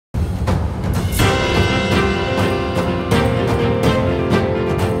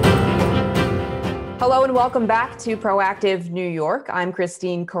Hello and welcome back to Proactive New York. I'm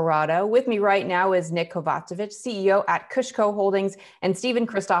Christine Corrado. With me right now is Nick Kovacevich, CEO at KushCo Holdings, and Stephen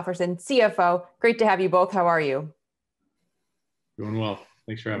Christoffersen, CFO. Great to have you both. How are you? Doing well.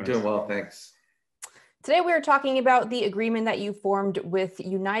 Thanks for having us. Doing well, thanks. Today we are talking about the agreement that you formed with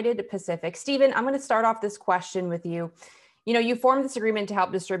United Pacific. Stephen, I'm going to start off this question with you. You formed this agreement to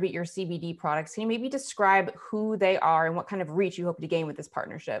help distribute your CBD products. Can you maybe describe who they are and what kind of reach you hope to gain with this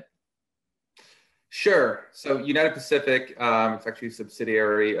partnership? Sure. So United Pacific, it's actually a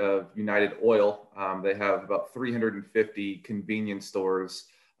subsidiary of United Oil. They have about 350 convenience stores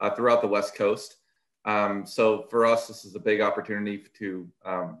throughout the West Coast. So for us, this is a big opportunity to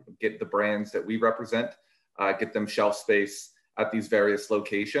get the brands that we represent, get them shelf space at these various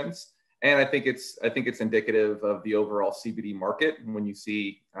locations. And I think it's indicative of the overall CBD market when you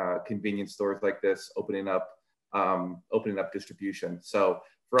see convenience stores like this opening up distribution. So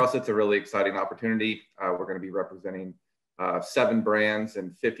for us, it's a really exciting opportunity. We're going to be representing 7 brands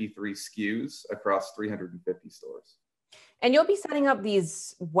and 53 SKUs across 350 stores. And you'll be setting up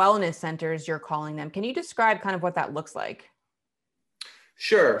these wellness centers, you're calling them. Can you describe kind of what that looks like?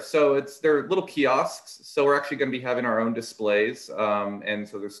 Sure. So they're little kiosks. So we're actually going to be having our own displays. And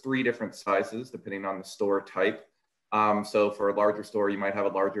so there's 3 different sizes depending on the store type. So for a larger store, you might have a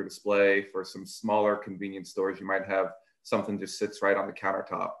larger display. For some smaller convenience stores, you might have something just sits right on the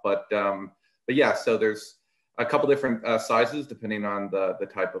countertop. But yeah, so there's a couple different sizes depending on the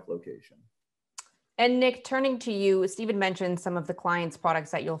type of location. And Nick, turning to you, Stephen mentioned some of the clients'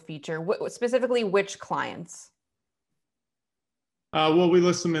 products that you'll feature. Specifically, which clients? Well, we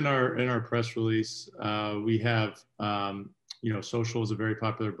list them in our press release. We have, Social is a very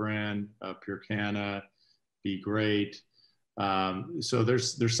popular brand, Pure Canna, Be Great. So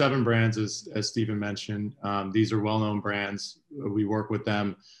there's 7 brands, as Stephen mentioned. These are well-known brands. We work with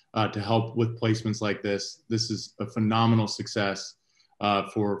them to help with placements like this. This is a phenomenal success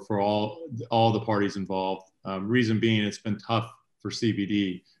for all the parties involved. Reason being, it's been tough for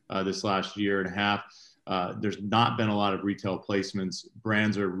CBD this last year and a half. There's not been a lot of retail placements.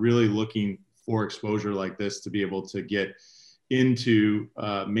 Brands are really looking for exposure like this to be able to get into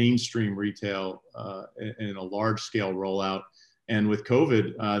mainstream retail in a large scale rollout. And with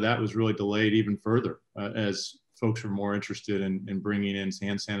COVID, that was really delayed even further as folks were more interested in bringing in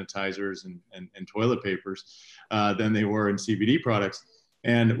hand sanitizers and toilet papers than they were in CBD products.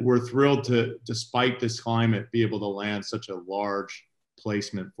 And we're thrilled to, despite this climate, be able to land such a large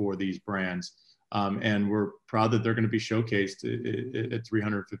placement for these brands. And we're proud that they're going to be showcased at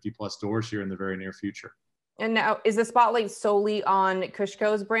 350 plus stores here in the very near future. And now, is the spotlight solely on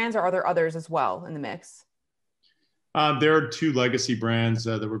KushCo's brands, or are there others as well in the mix? There are 2 legacy brands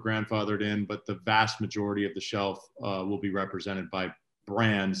that were grandfathered in, but the vast majority of the shelf will be represented by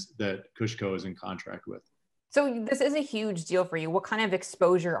brands that KushCo is in contract with. So this is a huge deal for you. What kind of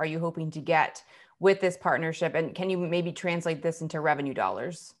exposure are you hoping to get with this partnership? And can you maybe translate this into revenue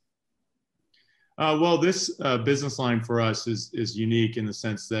dollars? Well, this business line for us is unique in the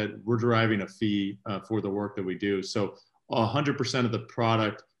sense that we're deriving a fee for the work that we do. So 100% of the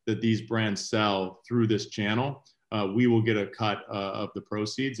product that these brands sell through this channel, we will get a cut of the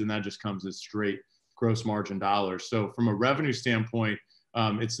proceeds, and that just comes as straight gross margin dollars. So from a revenue standpoint,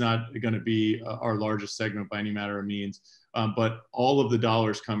 it's not going to be our largest segment by any matter of means, but all of the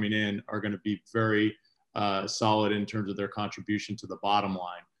dollars coming in are going to be very solid in terms of their contribution to the bottom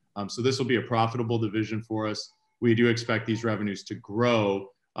line. So this will be a profitable division for us. We do expect these revenues to grow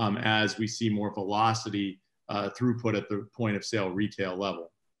as we see more velocity throughput at the point of sale retail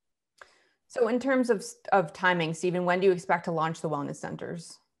level. So in terms of timing, Stephen, when do you expect to launch the wellness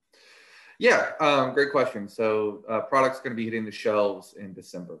centers? Yeah, great question. So product's going to be hitting the shelves in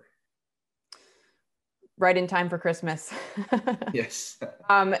December. Right in time for Christmas. Yes.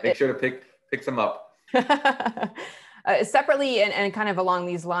 Make sure to pick some up. Separately, and kind of along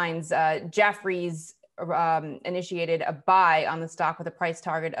these lines, Jefferies initiated a buy on the stock with a price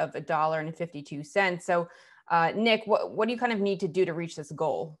target of $1.52. So Nick, what do you kind of need to do to reach this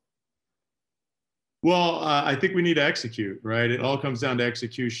goal? Well, I think we need to execute, right? It all comes down to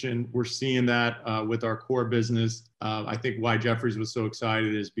execution. We're seeing that with our core business. I think why Jefferies was so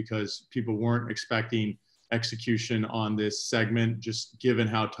excited is because people weren't expecting execution on this segment, just given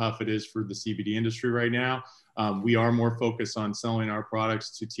how tough it is for the CBD industry right now. We are more focused on selling our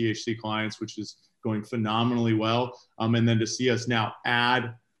products to THC clients, which is going phenomenally well. And then to see us now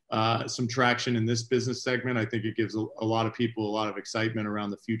add some traction in this business segment, I think it gives a lot of people a lot of excitement around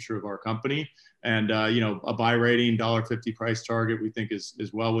the future of our company. And, a buy rating, $1.50 price target, we think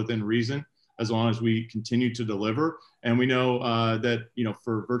is well within reason, as long as we continue to deliver. And we know that, you know,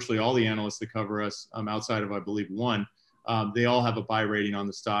 for virtually all the analysts that cover us, outside of, I believe, one, they all have a buy rating on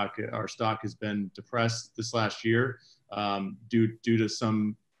the stock. Our stock has been depressed this last year due to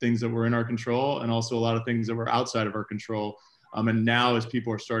some things that were in our control, and also a lot of things that were outside of our control. And now, as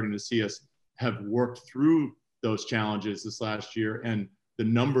people are starting to see us have worked through those challenges this last year, and the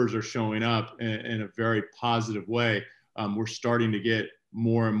numbers are showing up in a very positive way, we're starting to get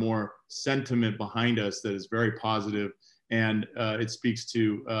more and more sentiment behind us that is very positive. And it speaks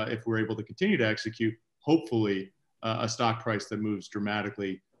to, if we're able to continue to execute, hopefully a stock price that moves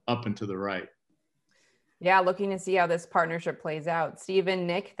dramatically up and to the right. Yeah, looking to see how this partnership plays out. Stephen,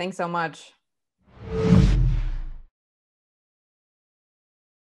 Nick, thanks so much.